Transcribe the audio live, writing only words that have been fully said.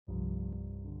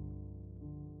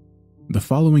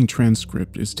following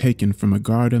transcript is taken from a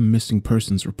Garda missing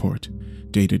persons report,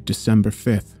 dated December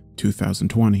 5th,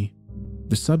 2020.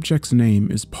 The subject's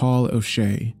name is Paul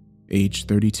O'Shea, age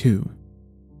 32.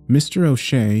 Mr.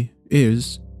 O'Shea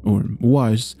is, or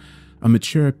was, a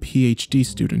mature PhD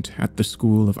student at the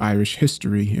School of Irish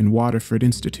History in Waterford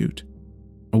Institute.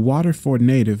 A Waterford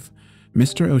native,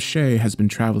 Mr. O'Shea has been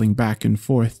traveling back and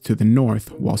forth to the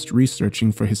north whilst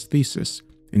researching for his thesis,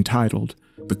 entitled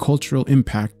The Cultural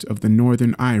Impact of the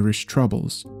Northern Irish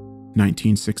Troubles,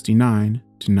 1969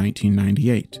 to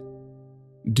 1998.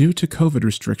 Due to COVID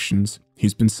restrictions,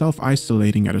 he's been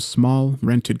self-isolating at a small,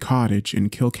 rented cottage in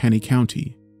Kilkenny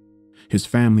County. His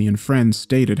family and friends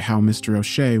stated how Mr.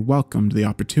 O'Shea welcomed the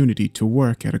opportunity to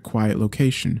work at a quiet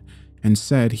location and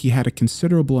said he had a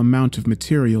considerable amount of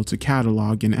material to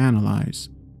catalog and analyze.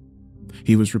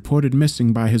 He was reported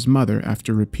missing by his mother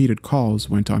after repeated calls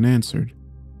went unanswered.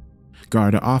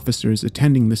 Garda officers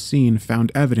attending the scene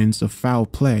found evidence of foul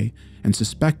play and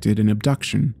suspected an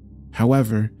abduction.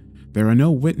 However, there are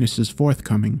no witnesses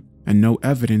forthcoming and no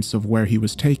evidence of where he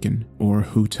was taken or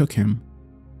who took him.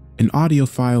 An audio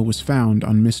file was found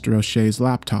on Mr. O'Shea's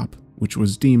laptop, which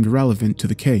was deemed relevant to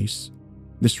the case.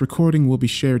 This recording will be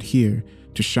shared here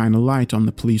to shine a light on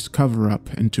the police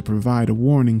cover-up and to provide a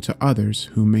warning to others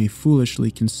who may foolishly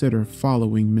consider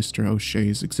following Mr.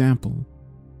 O'Shea's example.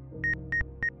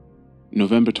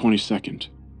 November 22nd.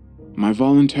 My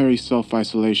voluntary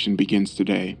self-isolation begins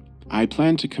today. I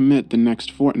plan to commit the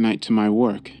next fortnight to my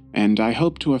work, and I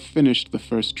hope to have finished the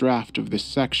first draft of this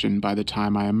section by the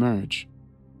time I emerge.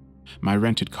 My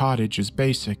rented cottage is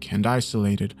basic and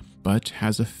isolated, but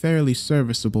has a fairly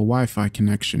serviceable Wi-Fi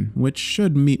connection, which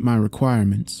should meet my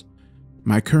requirements.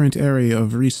 My current area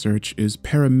of research is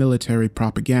paramilitary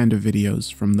propaganda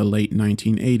videos from the late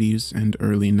 1980s and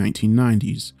early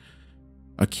 1990s,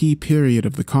 a key period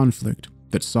of the conflict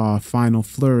that saw a final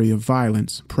flurry of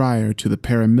violence prior to the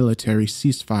paramilitary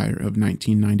ceasefire of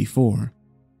 1994.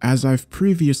 As I've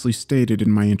previously stated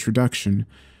in my introduction,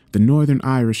 the Northern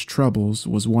Irish Troubles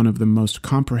was one of the most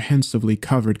comprehensively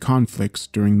covered conflicts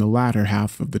during the latter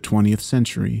half of the 20th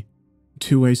century.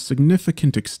 To a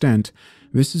significant extent,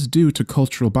 this is due to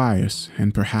cultural bias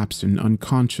and perhaps an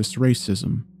unconscious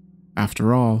racism.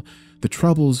 After all, the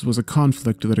Troubles was a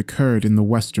conflict that occurred in the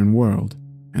Western world,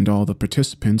 and all the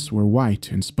participants were white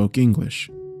and spoke English.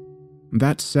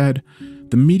 That said,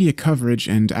 the media coverage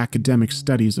and academic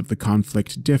studies of the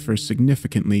conflict differ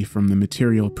significantly from the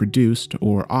material produced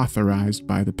or authorized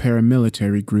by the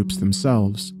paramilitary groups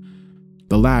themselves.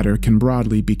 The latter can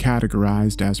broadly be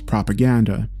categorized as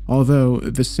propaganda, although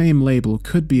the same label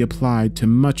could be applied to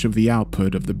much of the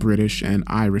output of the British and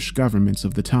Irish governments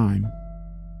of the time.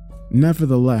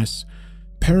 Nevertheless,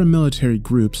 paramilitary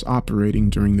groups operating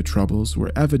during the Troubles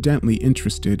were evidently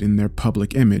interested in their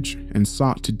public image and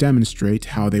sought to demonstrate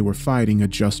how they were fighting a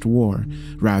just war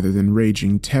rather than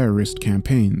raging terrorist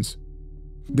campaigns.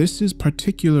 This is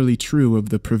particularly true of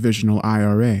the Provisional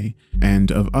IRA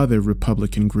and of other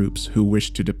Republican groups who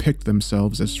wished to depict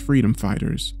themselves as freedom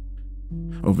fighters.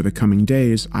 Over the coming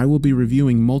days, I will be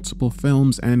reviewing multiple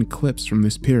films and clips from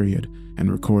this period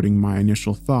and recording my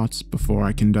initial thoughts before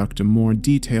I conduct a more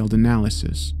detailed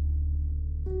analysis.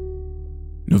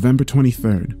 November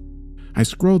 23rd. I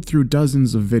scrolled through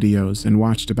dozens of videos and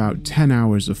watched about 10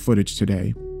 hours of footage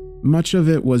today. Much of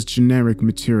it was generic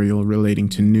material relating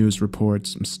to news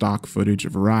reports, stock footage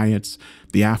of riots,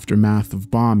 the aftermath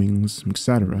of bombings,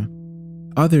 etc.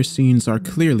 Other scenes are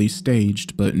clearly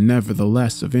staged but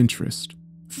nevertheless of interest.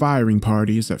 Firing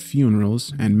parties at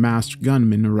funerals and masked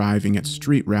gunmen arriving at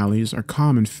street rallies are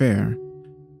common fare.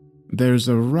 There's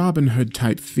a Robin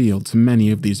Hood-type feel to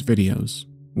many of these videos,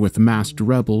 with masked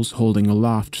rebels holding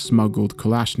aloft smuggled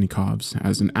Kalashnikovs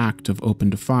as an act of open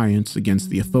defiance against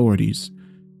the authorities.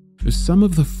 Some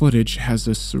of the footage has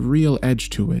a surreal edge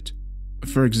to it.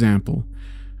 For example,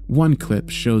 one clip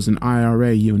shows an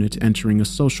IRA unit entering a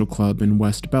social club in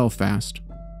West Belfast.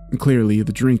 Clearly,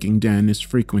 the drinking den is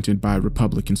frequented by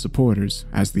Republican supporters,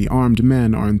 as the armed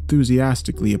men are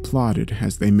enthusiastically applauded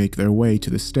as they make their way to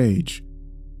the stage.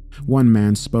 One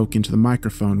man spoke into the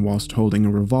microphone whilst holding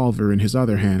a revolver in his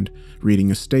other hand,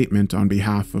 reading a statement on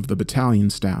behalf of the battalion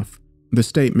staff. The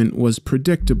statement was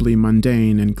predictably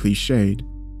mundane and cliched.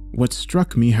 What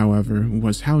struck me, however,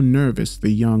 was how nervous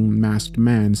the young masked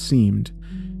man seemed.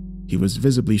 He was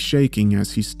visibly shaking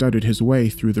as he stuttered his way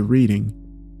through the reading.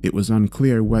 It was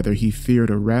unclear whether he feared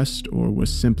arrest or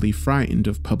was simply frightened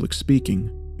of public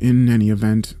speaking. In any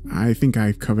event, I think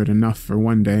I've covered enough for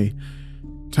one day.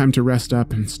 Time to rest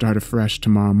up and start afresh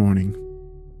tomorrow morning.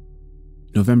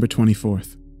 November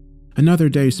 24th. Another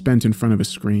day spent in front of a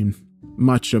screen.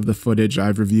 Much of the footage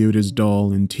I've reviewed is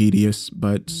dull and tedious,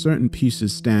 but certain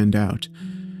pieces stand out.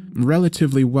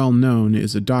 Relatively well known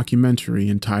is a documentary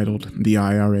entitled The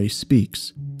IRA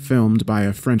Speaks, filmed by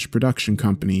a French production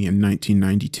company in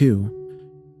 1992.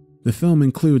 The film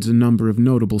includes a number of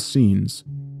notable scenes.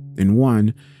 In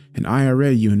one, an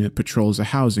IRA unit patrols a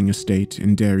housing estate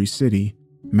in Derry City.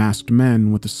 Masked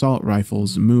men with assault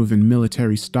rifles move in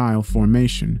military-style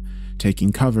formation,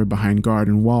 taking cover behind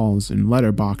garden walls and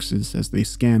letterboxes as they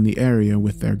scan the area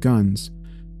with their guns.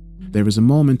 There is a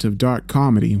moment of dark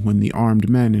comedy when the armed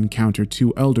men encounter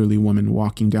two elderly women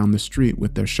walking down the street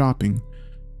with their shopping.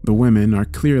 The women are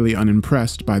clearly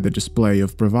unimpressed by the display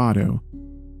of bravado.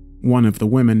 One of the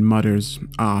women mutters,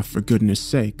 "Ah, for goodness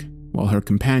sake," while her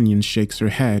companion shakes her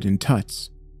head in tuts.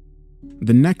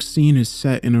 The next scene is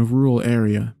set in a rural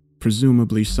area,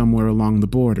 presumably somewhere along the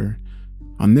border.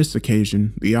 On this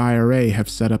occasion, the IRA have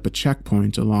set up a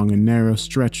checkpoint along a narrow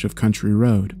stretch of country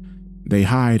road. They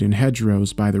hide in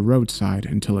hedgerows by the roadside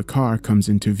until a car comes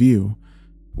into view.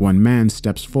 One man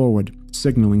steps forward,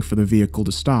 signaling for the vehicle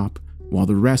to stop, while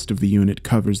the rest of the unit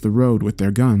covers the road with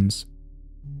their guns.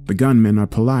 The gunmen are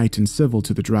polite and civil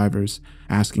to the drivers,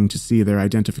 asking to see their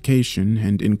identification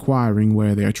and inquiring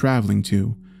where they are traveling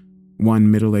to.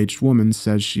 One middle-aged woman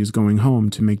says she is going home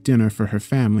to make dinner for her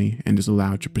family and is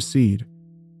allowed to proceed.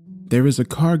 There is a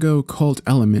cargo cult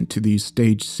element to these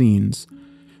staged scenes.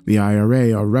 The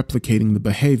IRA are replicating the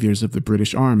behaviors of the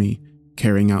British Army,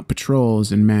 carrying out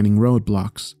patrols and manning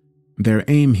roadblocks. Their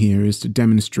aim here is to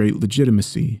demonstrate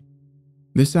legitimacy.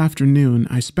 This afternoon,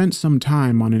 I spent some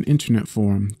time on an internet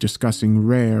forum discussing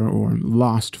rare or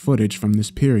lost footage from this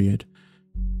period.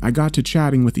 I got to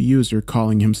chatting with a user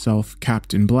calling himself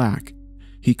Captain Black.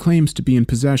 He claims to be in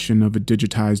possession of a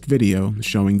digitized video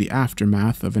showing the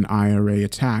aftermath of an IRA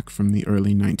attack from the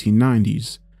early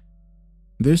 1990s.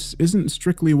 This isn't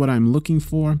strictly what I'm looking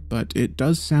for, but it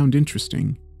does sound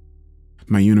interesting.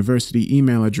 My university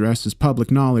email address is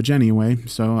public knowledge anyway,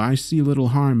 so I see little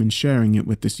harm in sharing it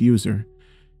with this user.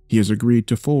 He has agreed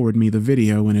to forward me the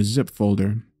video in a zip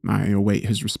folder. I await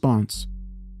his response.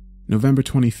 November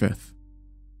 25th.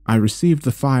 I received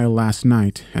the file last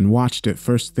night and watched it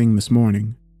first thing this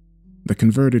morning. The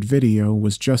converted video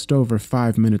was just over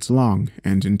 5 minutes long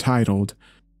and entitled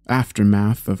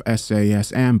Aftermath of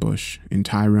SAS Ambush in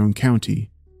Tyrone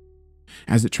County.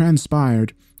 As it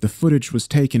transpired, the footage was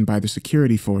taken by the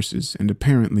security forces and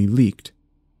apparently leaked.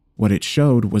 What it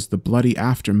showed was the bloody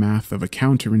aftermath of a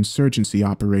counterinsurgency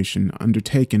operation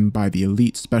undertaken by the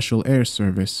elite Special Air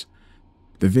Service.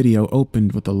 The video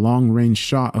opened with a long-range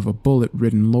shot of a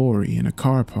bullet-ridden lorry in a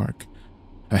car park.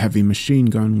 A heavy machine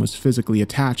gun was physically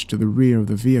attached to the rear of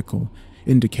the vehicle,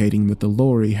 indicating that the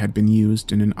lorry had been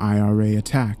used in an IRA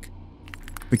attack.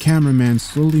 The cameraman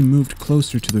slowly moved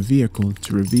closer to the vehicle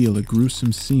to reveal a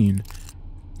gruesome scene.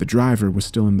 The driver was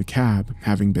still in the cab,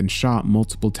 having been shot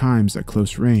multiple times at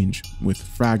close range, with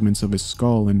fragments of his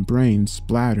skull and brain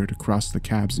splattered across the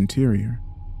cab's interior.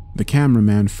 The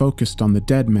cameraman focused on the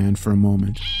dead man for a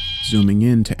moment, zooming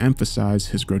in to emphasize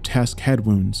his grotesque head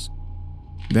wounds.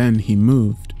 Then he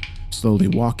moved, slowly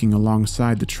walking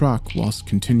alongside the truck whilst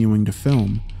continuing to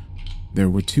film. There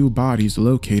were two bodies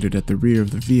located at the rear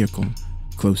of the vehicle,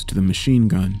 close to the machine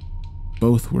gun.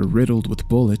 Both were riddled with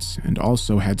bullets and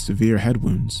also had severe head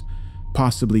wounds,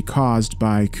 possibly caused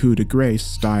by coup de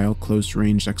grace-style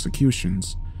close-range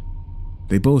executions.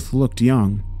 They both looked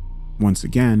young. Once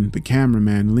again, the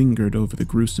cameraman lingered over the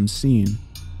gruesome scene.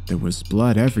 There was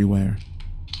blood everywhere.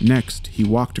 Next, he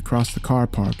walked across the car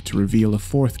park to reveal a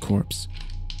fourth corpse.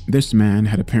 This man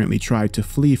had apparently tried to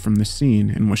flee from the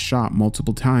scene and was shot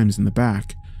multiple times in the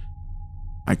back.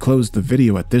 I closed the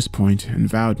video at this point and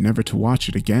vowed never to watch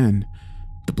it again.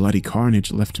 The bloody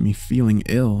carnage left me feeling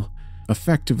ill.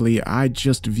 Effectively, I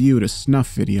just viewed a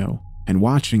snuff video, and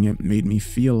watching it made me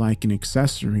feel like an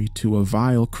accessory to a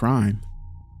vile crime.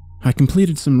 I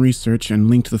completed some research and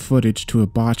linked the footage to a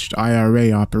botched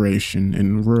IRA operation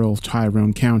in rural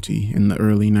Tyrone County in the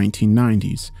early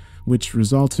 1990s, which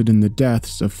resulted in the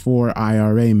deaths of 4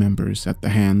 IRA members at the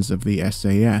hands of the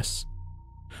SAS.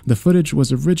 The footage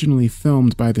was originally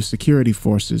filmed by the security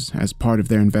forces as part of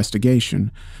their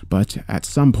investigation, but at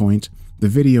some point, the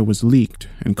video was leaked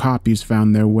and copies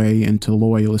found their way into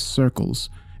loyalist circles,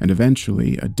 and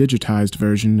eventually a digitized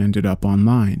version ended up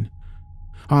online.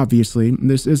 Obviously,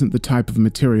 this isn't the type of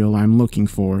material I'm looking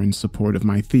for in support of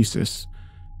my thesis.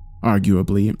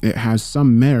 Arguably, it has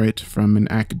some merit from an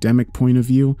academic point of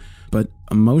view, but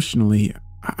emotionally,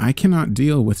 I cannot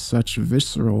deal with such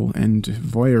visceral and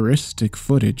voyeuristic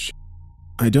footage.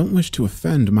 I don't wish to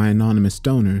offend my anonymous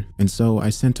donor, and so I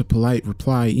sent a polite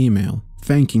reply email,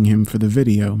 thanking him for the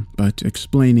video, but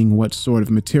explaining what sort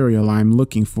of material I'm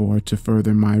looking for to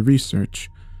further my research.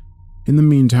 In the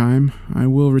meantime, I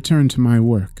will return to my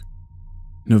work.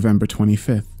 November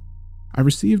 25th. I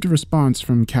received a response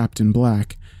from Captain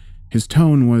Black. His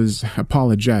tone was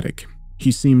apologetic.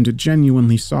 He seemed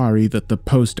genuinely sorry that the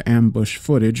post-ambush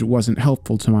footage wasn't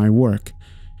helpful to my work.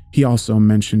 He also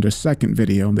mentioned a second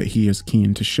video that he is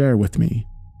keen to share with me.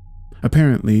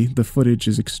 Apparently, the footage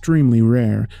is extremely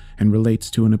rare and relates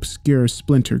to an obscure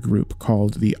splinter group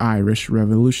called the Irish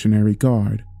Revolutionary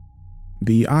Guard.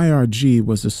 The IRG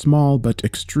was a small but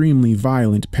extremely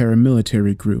violent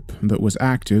paramilitary group that was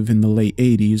active in the late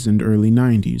 80s and early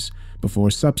 90s, before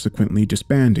subsequently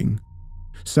disbanding.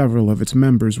 Several of its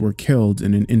members were killed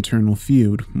in an internal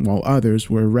feud, while others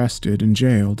were arrested and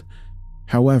jailed.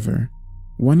 However,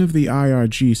 one of the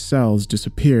IRG cells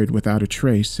disappeared without a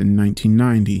trace in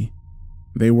 1990.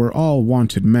 They were all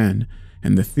wanted men,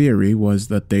 and the theory was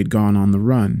that they'd gone on the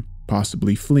run,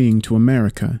 possibly fleeing to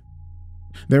America.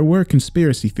 There were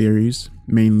conspiracy theories,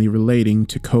 mainly relating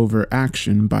to covert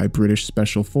action by British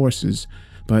Special Forces,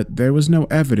 but there was no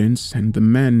evidence and the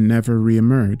men never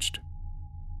re-emerged.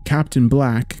 Captain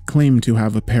Black claimed to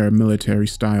have a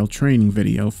paramilitary-style training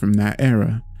video from that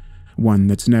era, one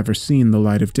that's never seen the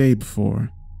light of day before.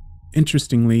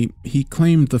 Interestingly, he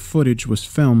claimed the footage was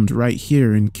filmed right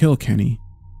here in Kilkenny.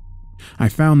 I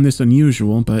found this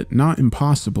unusual, but not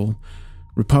impossible.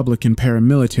 Republican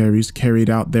paramilitaries carried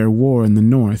out their war in the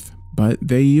north, but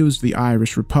they used the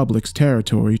Irish Republic's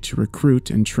territory to recruit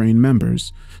and train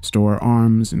members, store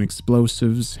arms and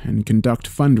explosives, and conduct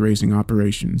fundraising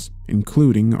operations,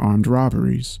 including armed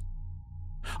robberies.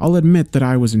 I'll admit that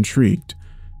I was intrigued.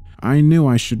 I knew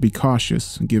I should be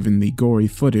cautious, given the gory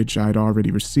footage I'd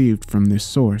already received from this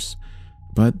source,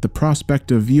 but the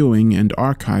prospect of viewing and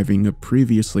archiving a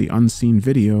previously unseen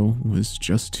video was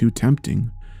just too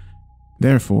tempting.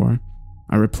 Therefore,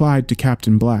 I replied to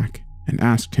Captain Black and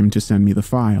asked him to send me the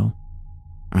file.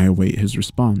 I await his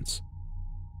response.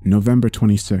 November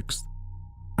 26th.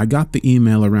 I got the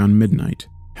email around midnight,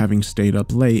 having stayed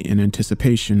up late in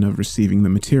anticipation of receiving the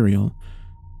material.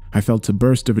 I felt a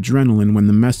burst of adrenaline when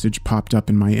the message popped up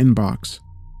in my inbox,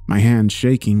 my hand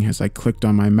shaking as I clicked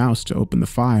on my mouse to open the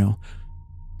file.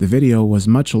 The video was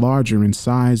much larger in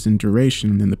size and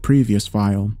duration than the previous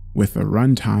file, with a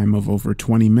runtime of over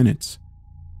 20 minutes.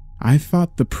 I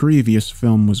thought the previous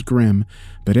film was grim,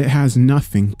 but it has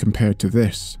nothing compared to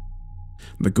this.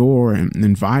 The gore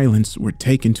and violence were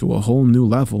taken to a whole new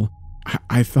level.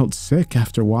 I felt sick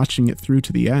after watching it through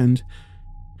to the end.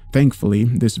 Thankfully,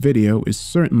 this video is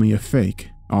certainly a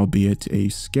fake, albeit a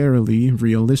scarily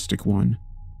realistic one.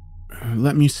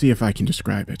 Let me see if I can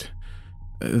describe it.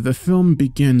 The film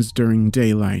begins during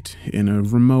daylight in a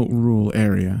remote rural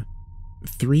area.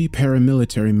 3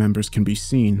 paramilitary members can be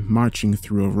seen marching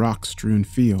through a rock-strewn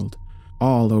field.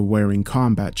 All are wearing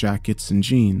combat jackets and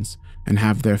jeans, and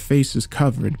have their faces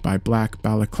covered by black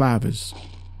balaclavas.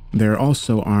 They're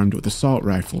also armed with assault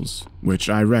rifles, which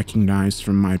I recognize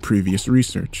from my previous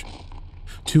research.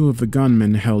 2 of the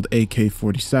gunmen held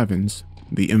AK-47s,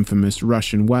 the infamous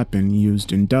Russian weapon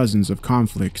used in dozens of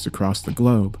conflicts across the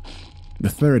globe. The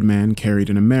third man carried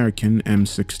an American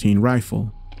M16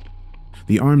 rifle.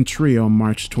 The armed trio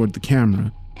marched toward the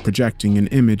camera, projecting an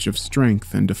image of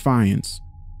strength and defiance.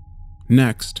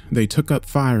 Next, they took up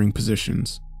firing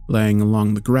positions, laying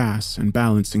along the grass and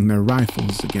balancing their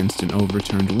rifles against an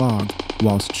overturned log,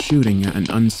 whilst shooting at an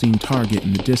unseen target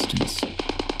in the distance.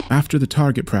 After the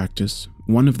target practice,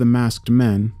 one of the masked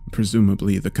men,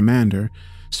 presumably the commander,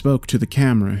 spoke to the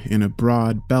camera in a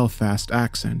broad Belfast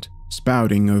accent,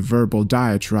 spouting a verbal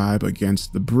diatribe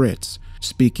against the Brits,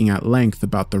 speaking at length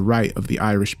about the right of the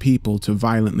Irish people to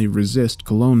violently resist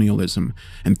colonialism,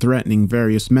 and threatening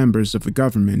various members of the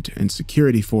government and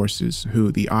security forces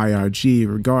who the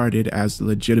IRG regarded as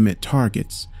legitimate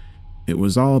targets. It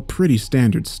was all pretty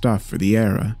standard stuff for the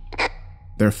era.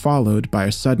 They're followed by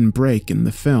a sudden break in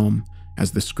the film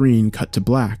as the screen cut to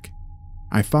black.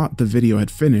 I thought the video had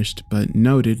finished, but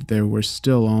noted there were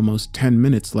still almost 10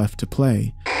 minutes left to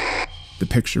play. The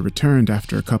picture returned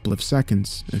after a couple of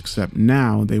seconds, except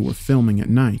now they were filming at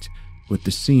night, with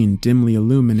the scene dimly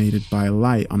illuminated by a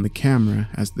light on the camera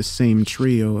as the same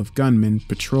trio of gunmen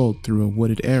patrolled through a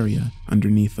wooded area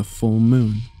underneath a full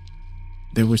moon.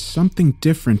 There was something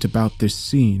different about this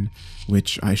scene,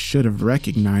 which I should have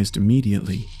recognized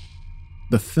immediately.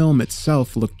 The film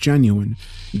itself looked genuine,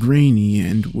 grainy,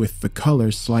 and with the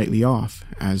color slightly off,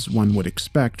 as one would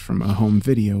expect from a home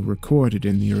video recorded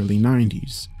in the early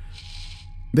 90s.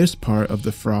 This part of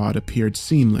the fraud appeared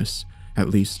seamless, at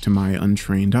least to my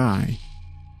untrained eye.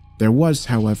 There was,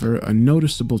 however, a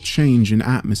noticeable change in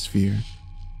atmosphere.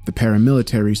 The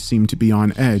paramilitaries seemed to be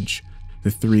on edge. The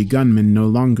three gunmen no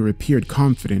longer appeared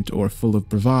confident or full of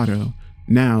bravado.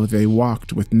 Now they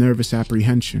walked with nervous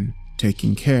apprehension,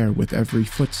 taking care with every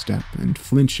footstep and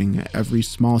flinching at every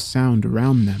small sound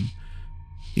around them.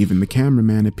 Even the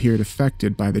cameraman appeared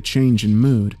affected by the change in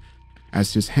mood,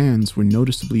 as his hands were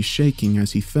noticeably shaking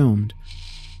as he filmed.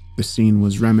 The scene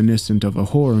was reminiscent of a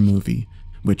horror movie,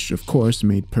 which of course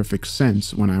made perfect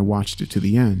sense when I watched it to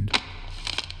the end.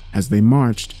 As they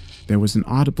marched, there was an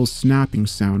audible snapping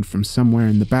sound from somewhere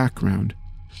in the background,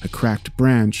 a cracked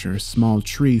branch or a small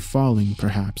tree falling,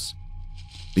 perhaps.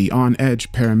 The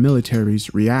on-edge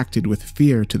paramilitaries reacted with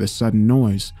fear to the sudden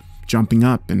noise, jumping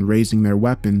up and raising their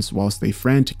weapons whilst they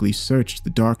frantically searched the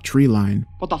dark tree line.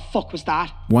 "What the fuck was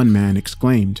that?" One man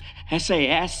exclaimed.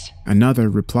 "SAS."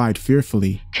 Another replied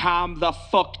fearfully. "Calm the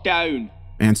fuck down,"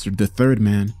 answered the third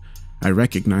man. I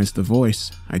recognized the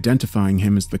voice, identifying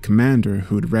him as the commander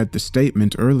who'd read the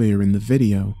statement earlier in the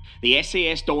video. "The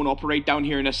SAS don't operate down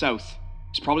here in the south.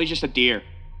 It's probably just a deer."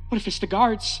 "What if it's the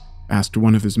guards?" asked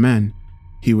one of his men.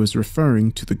 He was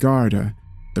referring to the Garda,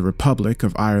 the Republic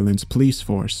of Ireland's police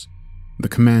force. The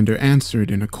commander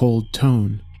answered in a cold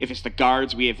tone. "If it's the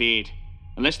guards, we evade.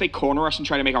 Unless they corner us and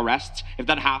try to make arrests, if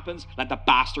that happens, let the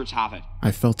bastards have it." I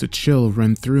felt a chill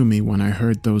run through me when I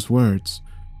heard those words.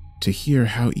 To hear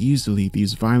how easily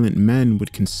these violent men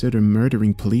would consider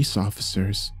murdering police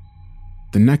officers.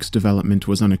 The next development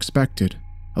was unexpected.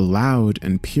 A loud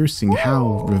and piercing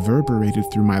howl reverberated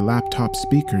through my laptop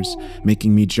speakers,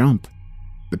 making me jump.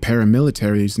 The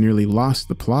paramilitaries nearly lost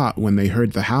the plot when they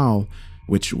heard the howl,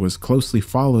 which was closely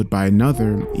followed by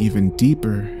another, even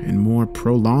deeper and more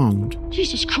prolonged.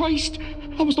 "Jesus Christ,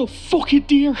 that was no fucking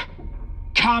deer."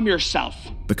 "Calm yourself,"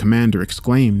 the commander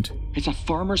exclaimed. "It's a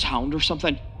farmer's hound or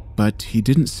something." But he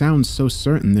didn't sound so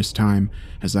certain this time,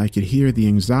 as I could hear the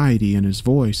anxiety in his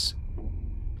voice.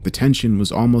 The tension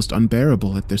was almost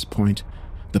unbearable at this point.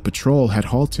 The patrol had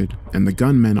halted, and the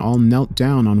gunmen all knelt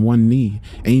down on one knee,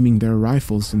 aiming their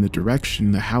rifles in the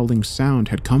direction the howling sound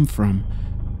had come from.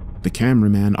 The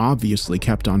cameraman obviously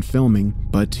kept on filming,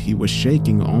 but he was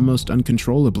shaking almost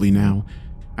uncontrollably now,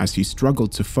 as he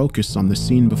struggled to focus on the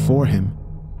scene before him.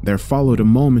 There followed a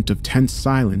moment of tense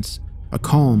silence, a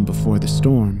calm before the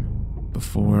storm,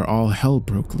 before all hell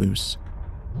broke loose.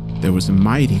 There was a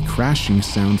mighty crashing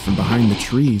sound from behind the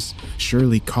trees,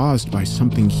 surely caused by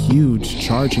something huge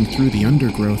charging through the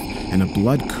undergrowth, and a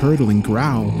blood-curdling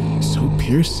growl, so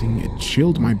piercing it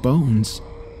chilled my bones.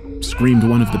 Screamed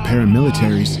one of the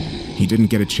paramilitaries. He didn't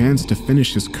get a chance to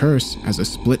finish his curse, as a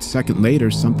split second later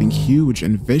something huge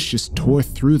and vicious tore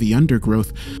through the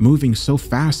undergrowth, moving so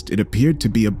fast it appeared to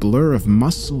be a blur of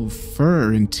muscle,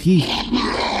 fur, and teeth.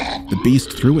 The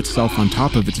beast threw itself on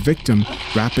top of its victim,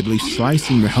 rapidly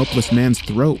slicing the helpless man's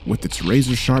throat with its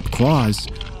razor-sharp claws.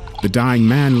 The dying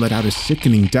man let out a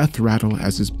sickening death rattle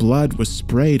as his blood was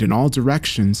sprayed in all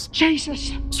directions.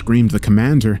 "Jesus!" screamed the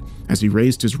commander as he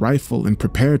raised his rifle and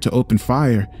prepared to open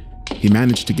fire. He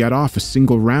managed to get off a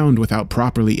single round without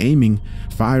properly aiming,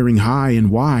 firing high and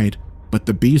wide, but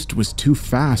the beast was too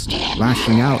fast,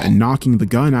 lashing out and knocking the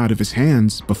gun out of his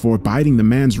hands before biting the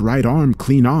man's right arm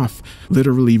clean off,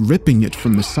 literally ripping it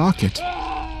from the socket.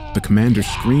 The commander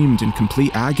screamed in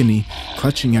complete agony,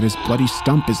 clutching at his bloody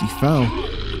stump as he fell.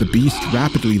 The beast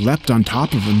rapidly leapt on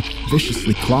top of him,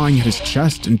 viciously clawing at his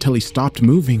chest until he stopped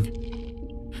moving.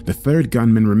 The third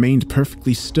gunman remained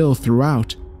perfectly still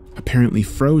throughout, apparently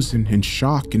frozen in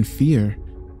shock and fear.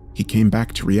 He came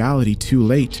back to reality too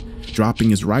late, dropping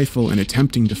his rifle and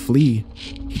attempting to flee.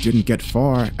 He didn't get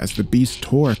far as the beast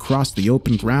tore across the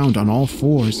open ground on all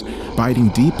fours, biting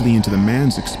deeply into the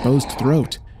man's exposed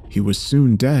throat. He was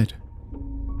soon dead.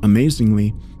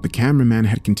 Amazingly, the cameraman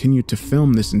had continued to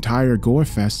film this entire gore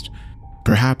fest,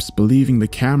 perhaps believing the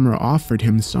camera offered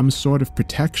him some sort of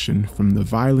protection from the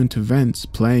violent events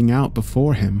playing out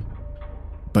before him.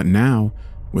 But now,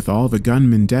 with all the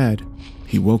gunmen dead,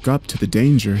 he woke up to the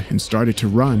danger and started to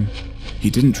run. He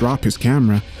didn't drop his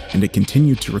camera, and it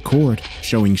continued to record,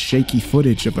 showing shaky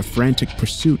footage of a frantic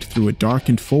pursuit through a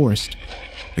darkened forest.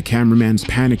 The cameraman's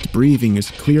panicked breathing is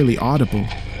clearly audible,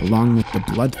 along with the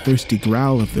bloodthirsty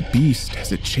growl of the beast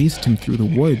as it chased him through the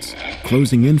woods,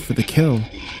 closing in for the kill.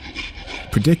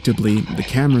 Predictably, the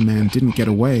cameraman didn't get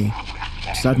away.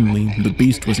 Suddenly, the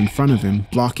beast was in front of him,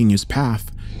 blocking his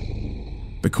path.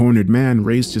 The cornered man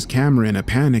raised his camera in a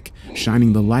panic,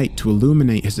 shining the light to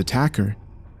illuminate his attacker.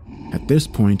 At this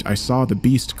point, I saw the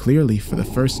beast clearly for the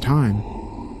first time.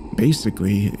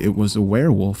 Basically, it was a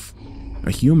werewolf,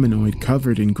 a humanoid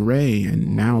covered in gray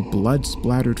and now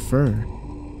blood-splattered fur.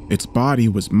 Its body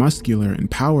was muscular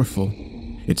and powerful.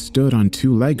 It stood on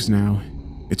two legs now,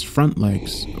 its front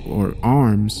legs, or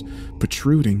arms,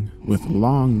 protruding with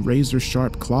long,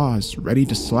 razor-sharp claws ready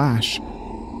to slash.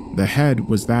 The head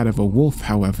was that of a wolf,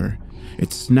 however,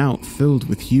 its snout filled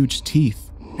with huge teeth,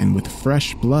 and with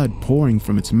fresh blood pouring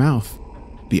from its mouth.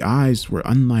 The eyes were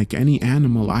unlike any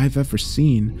animal I've ever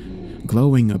seen,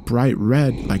 glowing a bright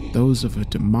red like those of a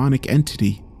demonic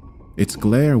entity. Its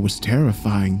glare was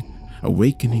terrifying,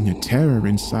 awakening a terror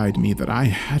inside me that I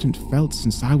hadn't felt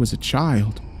since I was a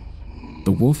child.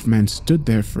 The wolfman stood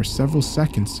there for several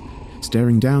seconds,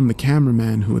 staring down the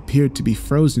cameraman who appeared to be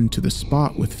frozen to the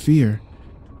spot with fear.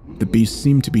 The beast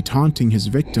seemed to be taunting his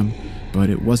victim, but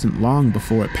it wasn't long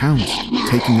before it pounced,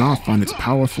 taking off on its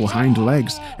powerful hind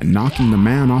legs and knocking the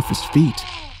man off his feet.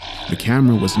 The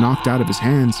camera was knocked out of his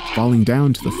hands, falling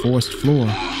down to the forest floor.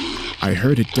 I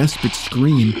heard a desperate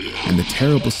scream and the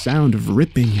terrible sound of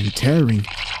ripping and tearing.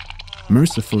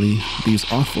 Mercifully, these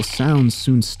awful sounds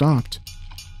soon stopped.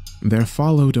 There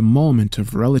followed a moment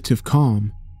of relative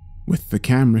calm, with the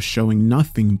camera showing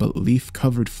nothing but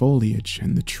leaf-covered foliage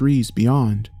and the trees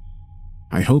beyond.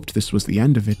 I hoped this was the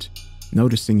end of it,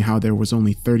 noticing how there was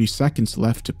only 30 seconds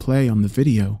left to play on the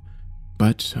video,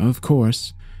 but, of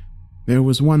course, there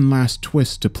was one last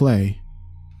twist to play.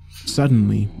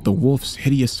 Suddenly, the wolf's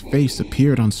hideous face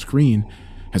appeared on screen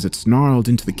as it snarled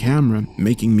into the camera,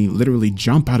 making me literally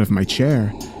jump out of my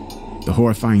chair. The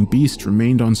horrifying beast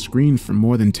remained on screen for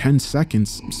more than 10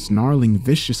 seconds, snarling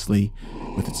viciously,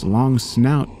 with its long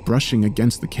snout brushing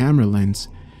against the camera lens,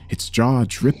 its jaw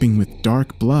dripping with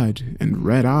dark blood and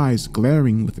red eyes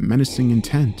glaring with menacing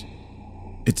intent.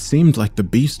 It seemed like the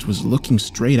beast was looking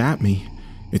straight at me,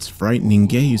 its frightening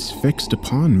gaze fixed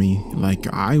upon me like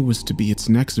I was to be its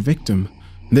next victim.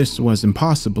 This was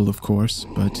impossible, of course,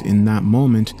 but in that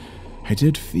moment, I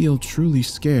did feel truly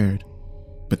scared.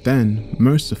 But then,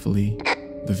 mercifully,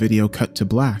 the video cut to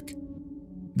black.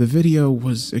 The video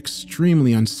was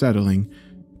extremely unsettling,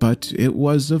 but it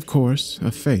was, of course,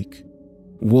 a fake.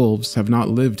 Wolves have not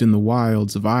lived in the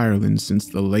wilds of Ireland since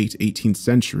the late 18th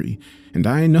century, and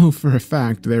I know for a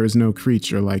fact there is no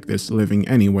creature like this living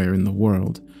anywhere in the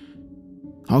world.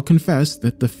 I'll confess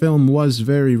that the film was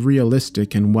very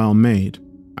realistic and well made.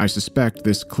 I suspect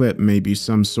this clip may be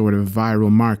some sort of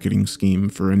viral marketing scheme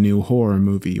for a new horror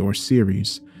movie or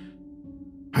series.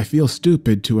 I feel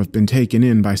stupid to have been taken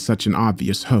in by such an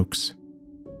obvious hoax.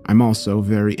 I'm also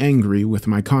very angry with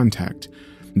my contact,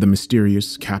 the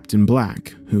mysterious Captain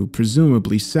Black, who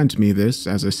presumably sent me this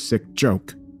as a sick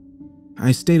joke.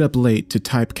 I stayed up late to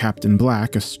type Captain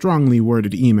Black a strongly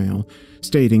worded email,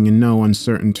 stating in no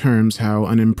uncertain terms how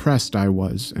unimpressed I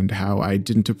was and how I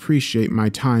didn't appreciate my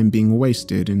time being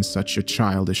wasted in such a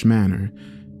childish manner.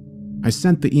 I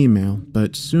sent the email,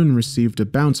 but soon received a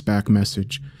bounce-back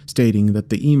message stating that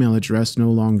the email address no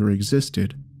longer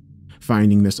existed.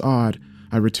 Finding this odd,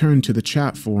 I returned to the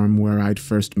chat forum where I'd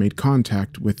first made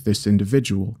contact with this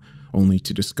individual, only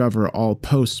to discover all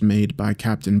posts made by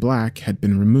Captain Black had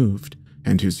been removed,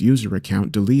 and his user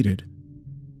account deleted.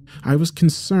 I was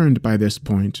concerned by this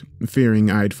point,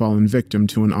 fearing I'd fallen victim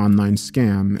to an online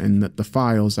scam and that the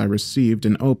files I received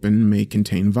and opened may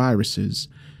contain viruses.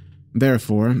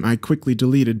 Therefore, I quickly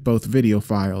deleted both video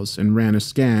files and ran a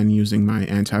scan using my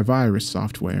antivirus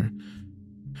software.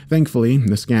 Thankfully,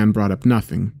 the scan brought up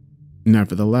nothing.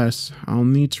 Nevertheless, I'll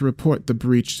need to report the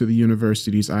breach to the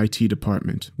university's IT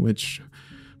department, which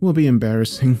will be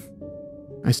embarrassing.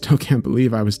 I still can't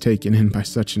believe I was taken in by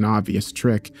such an obvious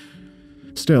trick.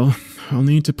 Still, I'll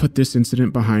need to put this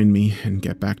incident behind me and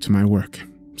get back to my work,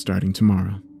 starting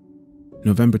tomorrow.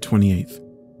 November 28th.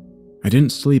 I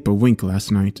didn't sleep a wink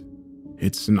last night.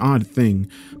 It's an odd thing,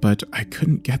 but I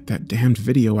couldn't get that damned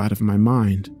video out of my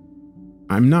mind.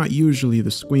 I'm not usually the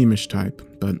squeamish type,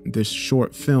 but this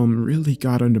short film really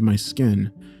got under my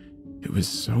skin. It was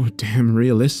so damn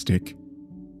realistic.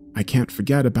 I can't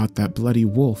forget about that bloody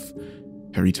wolf.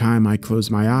 Every time I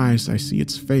close my eyes, I see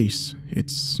its face,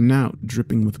 its snout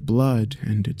dripping with blood,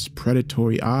 and its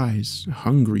predatory eyes,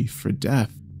 hungry for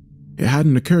death. It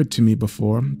hadn't occurred to me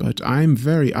before, but I'm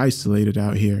very isolated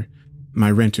out here. My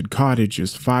rented cottage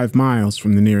is 5 miles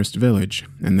from the nearest village,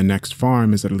 and the next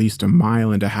farm is at least 1.5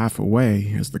 miles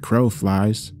away as the crow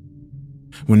flies.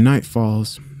 When night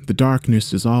falls, the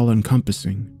darkness is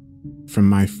all-encompassing. From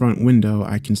my front window,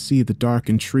 I can see the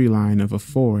darkened tree line of a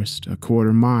forest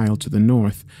 1/4 mile to the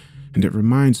north, and it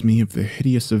reminds me of the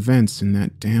hideous events in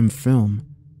that damn film.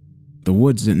 The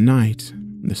woods at night,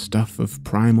 the stuff of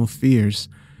primal fears,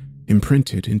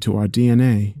 imprinted into our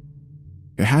DNA.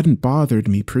 It hadn't bothered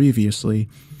me previously,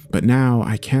 but now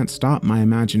I can't stop my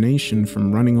imagination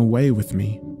from running away with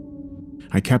me.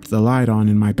 I kept the light on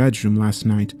in my bedroom last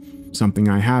night, something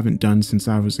I haven't done since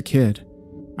I was a kid.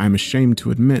 I'm ashamed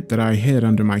to admit that I hid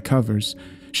under my covers,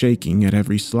 shaking at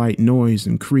every slight noise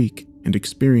and creak, and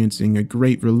experiencing a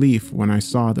great relief when I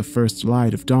saw the first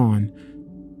light of dawn.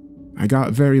 I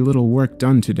got very little work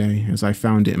done today, as I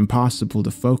found it impossible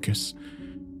to focus.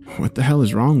 What the hell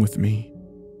is wrong with me?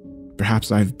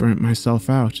 Perhaps I've burnt myself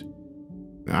out.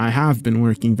 I have been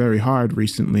working very hard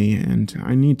recently, and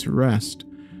I need to rest.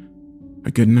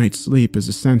 A good night's sleep is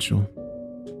essential.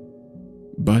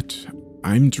 But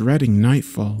I'm dreading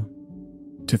nightfall.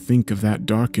 To think of that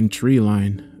darkened tree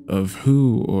line, of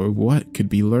who or what could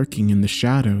be lurking in the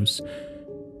shadows.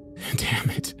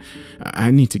 Damn it,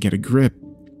 I need to get a grip.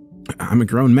 I'm a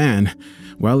grown man,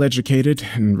 well-educated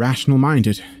and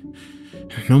rational-minded.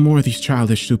 No more of these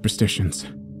childish superstitions.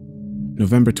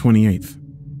 November 28th.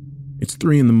 It's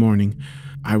 3 in the morning.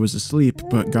 I was asleep,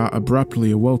 but got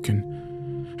abruptly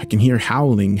awoken. I can hear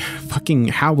howling, fucking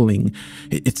howling.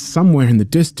 It's somewhere in the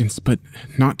distance, but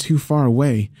not too far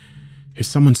away. Is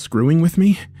someone screwing with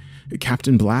me?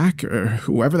 Captain Black, or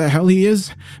whoever the hell he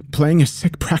is, playing a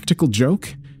sick practical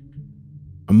joke?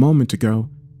 A moment ago,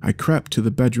 I crept to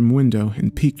the bedroom window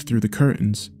and peeked through the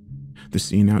curtains. The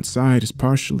scene outside is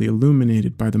partially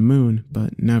illuminated by the moon,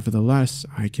 but nevertheless,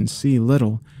 I can see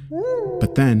little.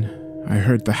 But then, I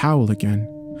heard the howl again,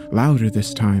 louder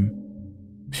this time.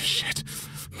 Shit,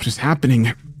 what is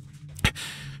happening?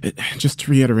 Just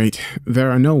to reiterate,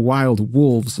 there are no wild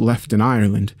wolves left in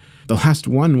Ireland. The last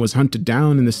one was hunted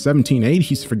down in the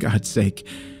 1780s, for God's sake.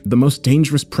 The most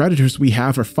dangerous predators we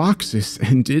have are foxes,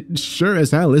 and it sure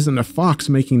as hell isn't a fox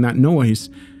making that noise.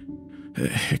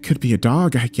 It could be a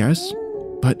dog, I guess,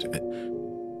 but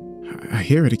I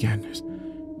hear it again,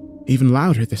 even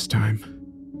louder this time.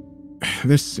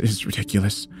 This is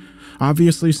ridiculous.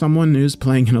 Obviously, someone is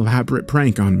playing an elaborate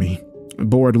prank on me.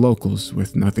 Bored locals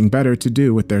with nothing better to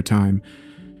do with their time.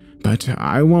 But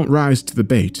I won't rise to the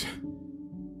bait.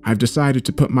 I've decided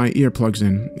to put my earplugs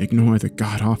in, ignore the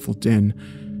god-awful din,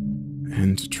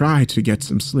 and try to get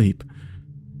some sleep.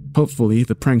 Hopefully,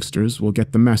 the pranksters will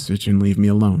get the message and leave me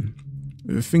alone.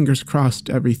 Fingers crossed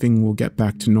everything will get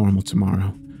back to normal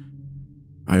tomorrow.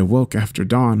 I awoke after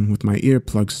dawn with my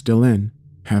earplugs still in,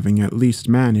 having at least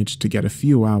managed to get a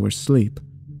few hours sleep.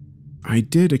 I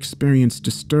did experience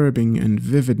disturbing and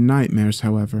vivid nightmares,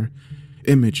 however,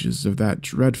 images of that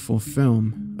dreadful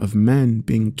film of men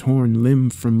being torn limb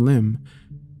from limb.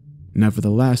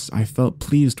 Nevertheless, I felt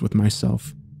pleased with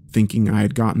myself, thinking I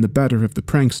had gotten the better of the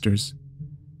pranksters.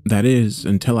 That is,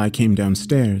 until I came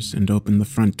downstairs and opened the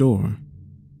front door.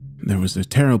 There was a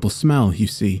terrible smell, you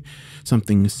see,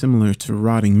 something similar to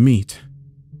rotting meat.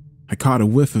 I caught a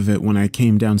whiff of it when I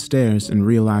came downstairs and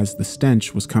realized the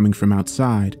stench was coming from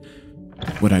outside.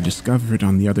 What I discovered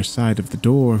on the other side of the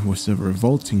door was a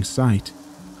revolting sight.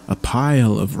 A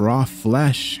pile of raw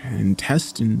flesh,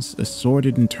 intestines,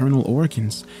 assorted internal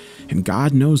organs, and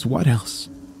God knows what else.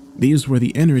 These were the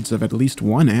innards of at least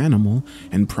one animal,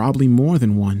 and probably more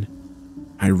than one.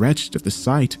 I retched at the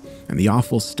sight, and the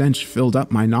awful stench filled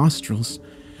up my nostrils.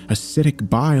 Acidic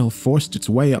bile forced its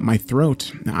way up my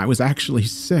throat. I was actually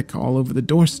sick all over the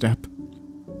doorstep.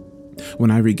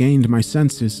 When I regained my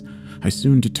senses, I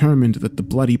soon determined that the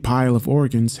bloody pile of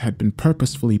organs had been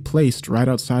purposefully placed right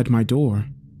outside my door.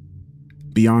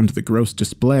 Beyond the gross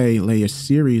display lay a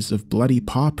series of bloody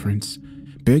paw prints,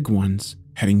 big ones,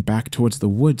 heading back towards the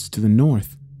woods to the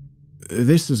north.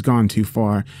 This has gone too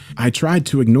far. I tried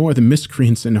to ignore the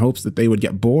miscreants in hopes that they would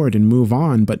get bored and move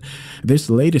on, but this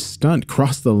latest stunt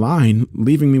crossed the line,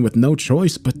 leaving me with no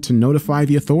choice but to notify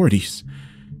the authorities.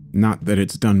 Not that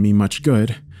it's done me much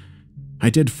good. I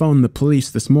did phone the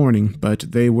police this morning,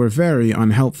 but they were very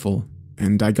unhelpful,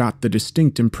 and I got the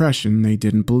distinct impression they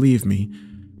didn't believe me,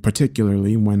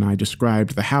 particularly when I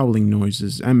described the howling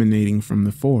noises emanating from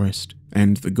the forest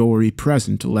and the gory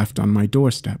present left on my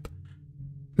doorstep.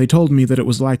 They told me that it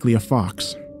was likely a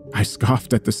fox. I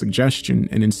scoffed at the suggestion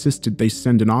and insisted they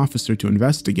send an officer to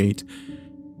investigate.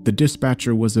 The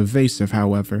dispatcher was evasive,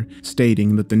 however,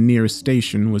 stating that the nearest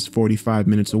station was 45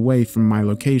 minutes away from my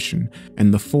location,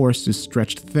 and the force is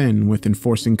stretched thin with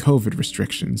enforcing COVID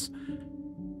restrictions.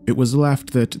 It was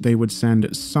left that they would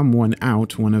send someone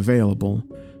out when available.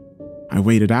 I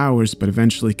waited hours, but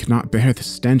eventually could not bear the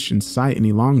stench in sight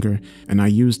any longer, and I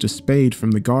used a spade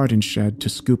from the garden shed to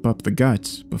scoop up the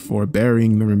guts before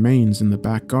burying the remains in the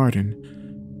back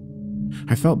garden.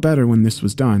 I felt better when this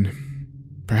was done.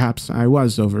 Perhaps I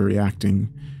was overreacting.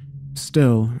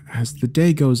 Still, as the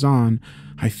day goes on,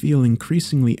 I feel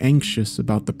increasingly anxious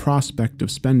about the prospect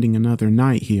of spending another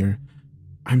night here.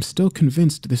 I'm still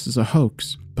convinced this is a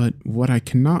hoax, but what I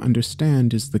cannot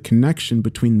understand is the connection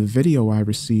between the video I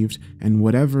received and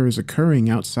whatever is occurring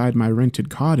outside my rented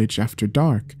cottage after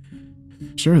dark.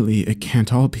 Surely it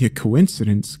can't all be a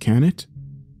coincidence, can it?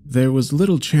 There was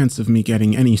little chance of me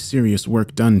getting any serious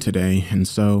work done today, and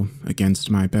so, against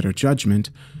my better judgment,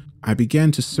 I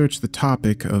began to search the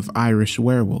topic of Irish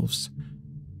werewolves.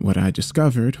 What I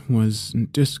discovered was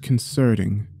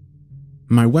disconcerting.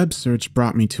 My web search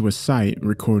brought me to a site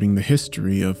recording the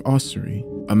history of Ossory,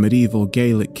 a medieval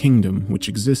Gaelic kingdom which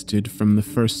existed from the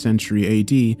 1st century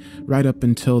AD right up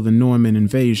until the Norman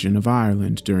invasion of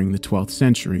Ireland during the 12th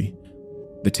century.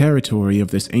 The territory of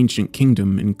this ancient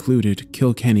kingdom included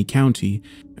Kilkenny County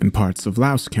and parts of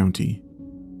Louth County.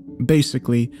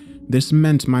 Basically, this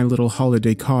meant my little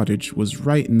holiday cottage was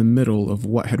right in the middle of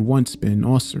what had once been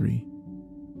Ossory.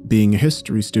 Being a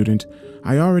history student,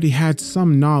 I already had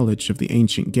some knowledge of the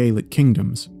ancient Gaelic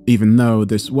kingdoms, even though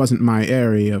this wasn't my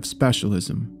area of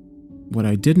specialism. What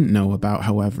I didn't know about,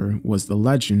 however, was the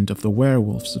legend of the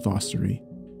werewolves of Ossory.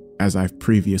 As I've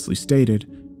previously stated,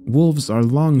 wolves are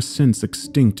long since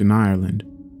extinct in Ireland,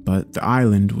 but the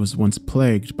island was once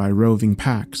plagued by roving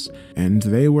packs, and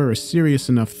they were a serious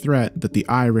enough threat that the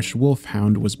Irish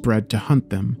wolfhound was bred to hunt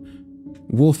them.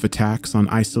 Wolf attacks on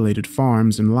isolated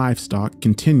farms and livestock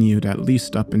continued at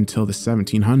least up until the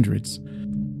 1700s.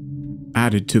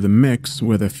 Added to the mix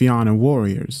were the Fianna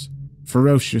warriors,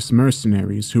 ferocious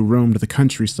mercenaries who roamed the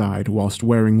countryside whilst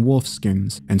wearing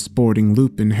wolfskins and sporting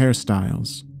lupin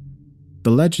hairstyles. The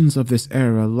legends of this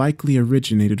era likely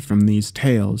originated from these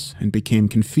tales and became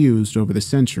confused over the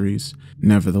centuries.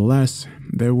 Nevertheless,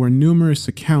 there were numerous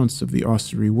accounts of the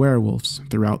Ossory werewolves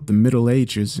throughout the Middle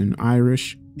Ages in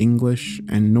Irish, English,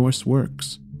 and Norse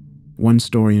works. One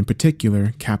story in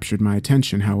particular captured my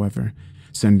attention, however,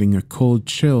 sending a cold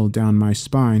chill down my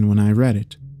spine when I read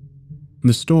it.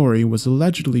 The story was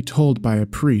allegedly told by a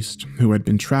priest who had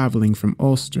been traveling from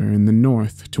Ulster in the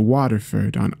north to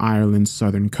Waterford on Ireland's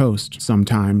southern coast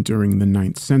sometime during the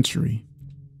 9th century.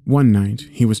 One night,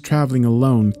 he was traveling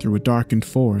alone through a darkened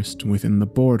forest within the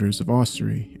borders of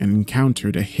Ossory and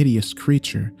encountered a hideous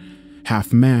creature,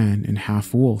 half man and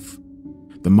half wolf.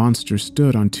 The monster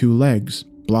stood on 2 legs,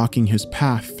 blocking his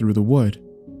path through the wood.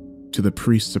 To the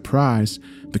priest's surprise,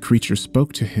 the creature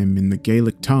spoke to him in the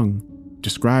Gaelic tongue,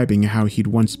 describing how he'd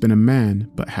once been a man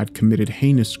but had committed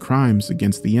heinous crimes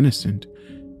against the innocent.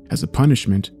 As a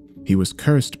punishment, he was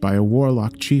cursed by a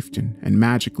warlock chieftain and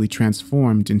magically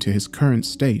transformed into his current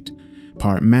state,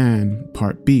 part man,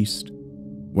 part beast.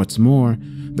 What's more,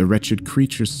 the wretched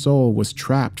creature's soul was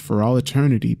trapped for all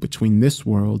eternity between this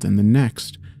world and the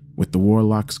next, with the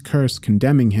warlock's curse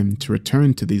condemning him to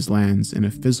return to these lands in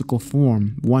a physical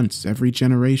form once every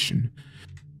generation,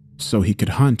 so he could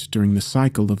hunt during the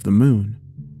cycle of the moon.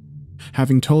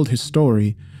 Having told his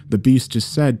story, the beast is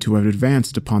said to have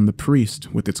advanced upon the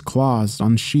priest with its claws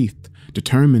unsheathed,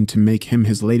 determined to make him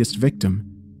his latest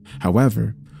victim.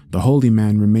 However, the holy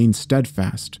man remained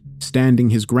steadfast, standing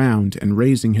his ground and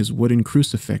raising his wooden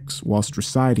crucifix whilst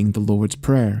reciting the Lord's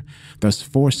Prayer, thus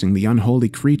forcing the unholy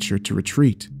creature to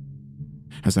retreat.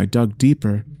 As I dug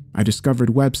deeper, I discovered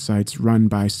websites run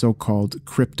by so-called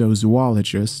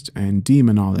cryptozoologists and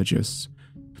demonologists.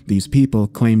 These people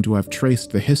claim to have traced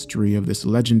the history of this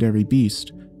legendary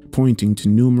beast, pointing to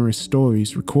numerous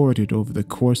stories recorded over the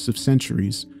course of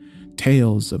centuries,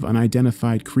 tales of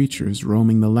unidentified creatures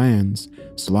roaming the lands,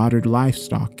 slaughtered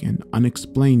livestock, and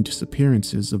unexplained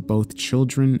disappearances of both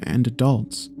children and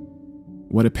adults.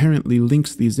 What apparently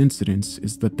links these incidents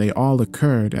is that they all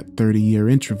occurred at 30-year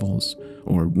intervals,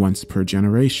 or once per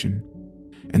generation.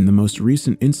 And the most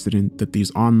recent incident that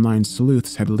these online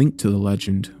sleuths had linked to the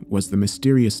legend was the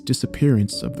mysterious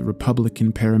disappearance of the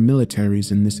Republican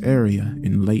paramilitaries in this area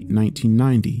in late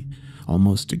 1990,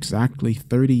 almost exactly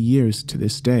 30 years to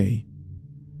this day.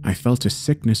 I felt a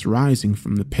sickness rising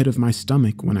from the pit of my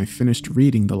stomach when I finished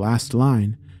reading the last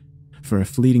line. For a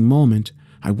fleeting moment,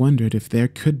 I wondered if there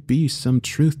could be some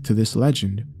truth to this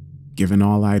legend, given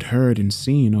all I'd heard and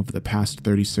seen over the past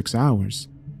 36 hours.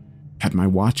 Had my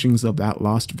watchings of that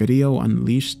lost video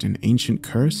unleashed an ancient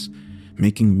curse,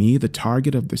 making me the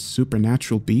target of this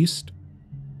supernatural beast?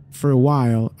 For a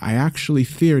while, I actually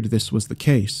feared this was the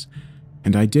case,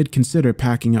 and I did consider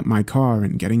packing up my car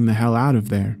and getting the hell out of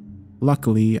there.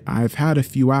 Luckily, I've had a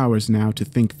few hours now to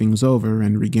think things over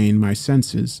and regain my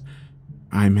senses.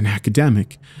 I'm an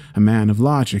academic, a man of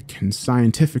logic and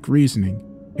scientific reasoning.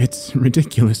 It's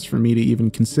ridiculous for me to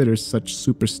even consider such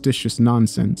superstitious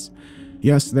nonsense.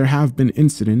 Yes, there have been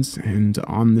incidents, and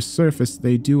on the surface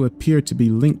they do appear to be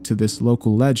linked to this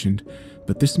local legend,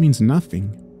 but this means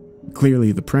nothing.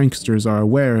 Clearly, the pranksters are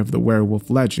aware of the werewolf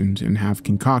legend and have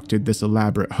concocted this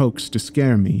elaborate hoax to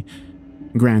scare me.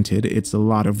 Granted, it's a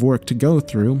lot of work to go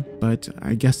through, but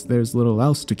I guess there's little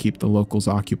else to keep the locals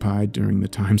occupied during the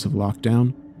times of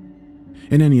lockdown.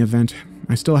 In any event,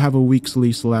 I still have a week's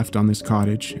lease left on this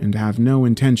cottage and have no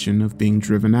intention of being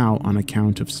driven out on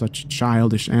account of such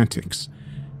childish antics.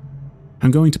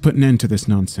 I'm going to put an end to this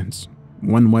nonsense,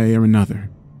 one way or another.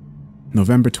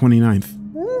 November 29th.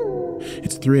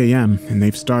 It's 3 a.m. and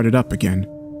they've started up again.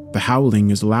 The howling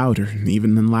is louder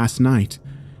even than last night.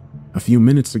 A few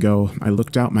minutes ago, I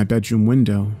looked out my bedroom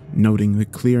window, noting the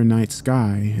clear night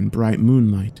sky and bright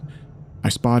moonlight. I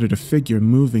spotted a figure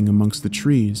moving amongst the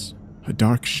trees, a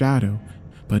dark shadow,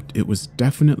 but it was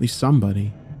definitely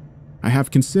somebody. I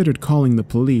have considered calling the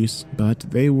police, but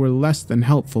they were less than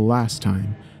helpful last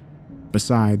time.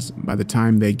 Besides, by the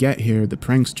time they get here, the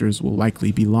pranksters will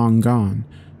likely be long gone.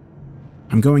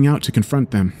 I'm going out to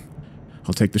confront them.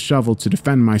 I'll take the shovel to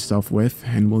defend myself with,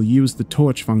 and will use the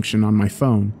torch function on my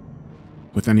phone.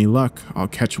 With any luck, I'll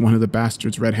catch one of the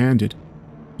bastards red-handed.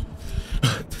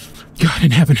 God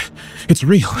in heaven, it's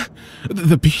real.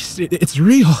 The beast, it's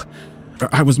real.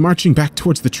 I was marching back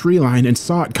towards the tree line and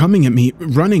saw it coming at me,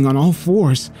 running on all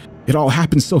fours. It all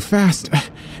happened so fast.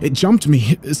 It jumped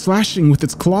me, slashing with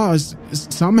its claws.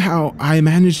 Somehow, I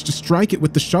managed to strike it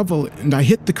with the shovel, and I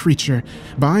hit the creature,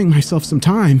 buying myself some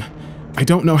time. I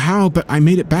don't know how, but I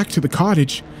made it back to the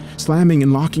cottage, slamming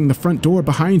and locking the front door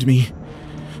behind me.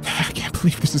 I can't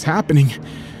believe this is happening.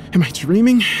 Am I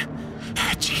dreaming?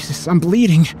 Jesus, I'm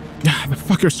bleeding. The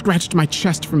fucker scratched my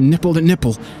chest from nipple to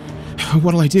nipple.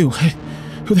 What'll I do?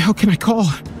 Who the hell can I call?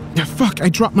 Fuck, I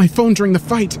dropped my phone during the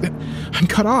fight. I'm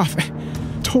cut off.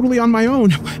 Totally on my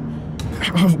own.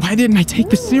 Why didn't I take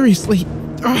this seriously?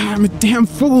 I'm a damn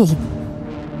fool.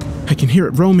 I can hear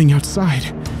it roaming outside.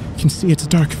 I can see its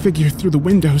dark figure through the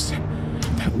windows.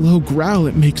 That low growl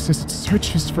it makes as it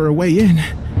searches for a way in.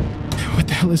 What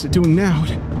the hell is it doing now?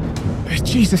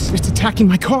 Jesus, it's attacking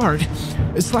my car.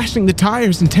 It's slashing the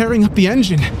tires and tearing up the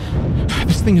engine.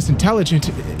 This thing is intelligent.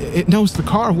 It knows the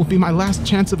car will be my last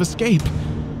chance of escape.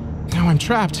 Now I'm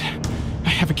trapped. I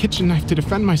have a kitchen knife to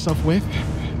defend myself with.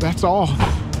 That's all.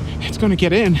 It's gonna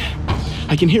get in.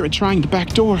 I can hear it trying the back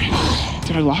door.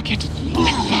 Did I lock it?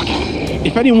 Fuck.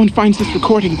 If anyone finds this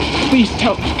recording, please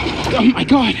tell... Oh my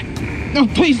god! No,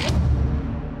 please!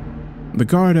 The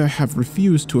Garda have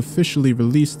refused to officially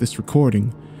release this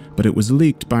recording, but it was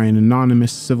leaked by an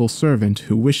anonymous civil servant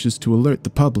who wishes to alert the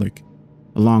public,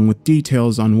 along with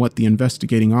details on what the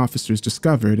investigating officers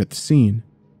discovered at the scene.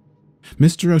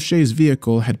 Mr. O'Shea's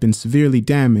vehicle had been severely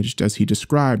damaged as he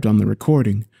described on the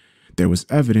recording. There was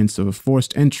evidence of a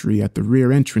forced entry at the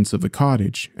rear entrance of the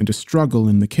cottage and a struggle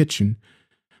in the kitchen.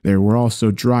 There were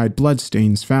also dried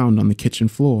bloodstains found on the kitchen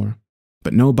floor,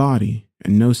 but no body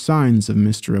and no signs of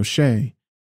Mr. O'Shea.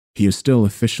 He is still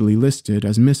officially listed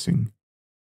as missing.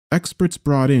 Experts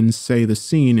brought in say the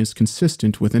scene is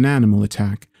consistent with an animal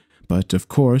attack, but of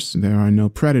course there are no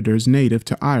predators native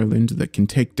to Ireland that can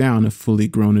take down a fully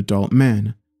grown adult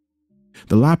man.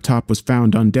 The laptop was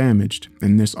found undamaged,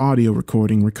 and this audio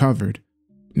recording recovered.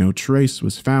 No trace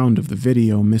was found of the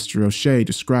video Mr. O'Shea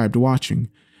described watching,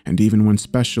 and even when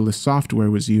specialist software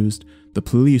was used, the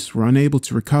police were unable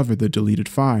to recover the deleted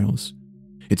files.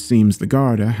 It seems the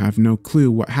Garda have no clue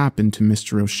what happened to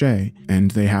Mr. O'Shea,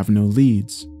 and they have no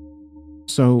leads.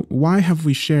 So why have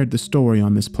we shared the story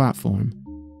on this platform?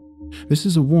 This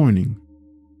is a warning.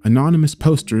 Anonymous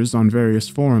posters on various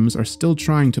forums are still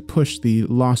trying to push the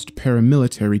lost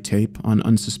paramilitary tape on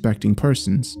unsuspecting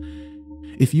persons.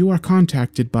 If you are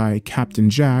contacted by Captain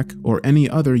Jack or any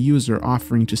other user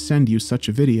offering to send you such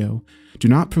a video, do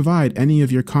not provide any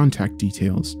of your contact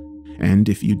details, and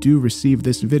if you do receive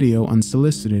this video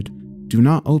unsolicited, do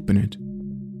not open it.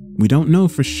 We don't know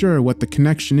for sure what the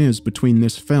connection is between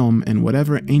this film and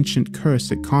whatever ancient curse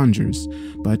it conjures,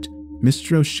 but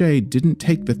Mr. O'Shea didn't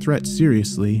take the threat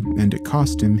seriously, and it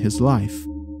cost him his life.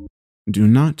 Do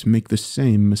not make the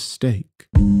same mistake.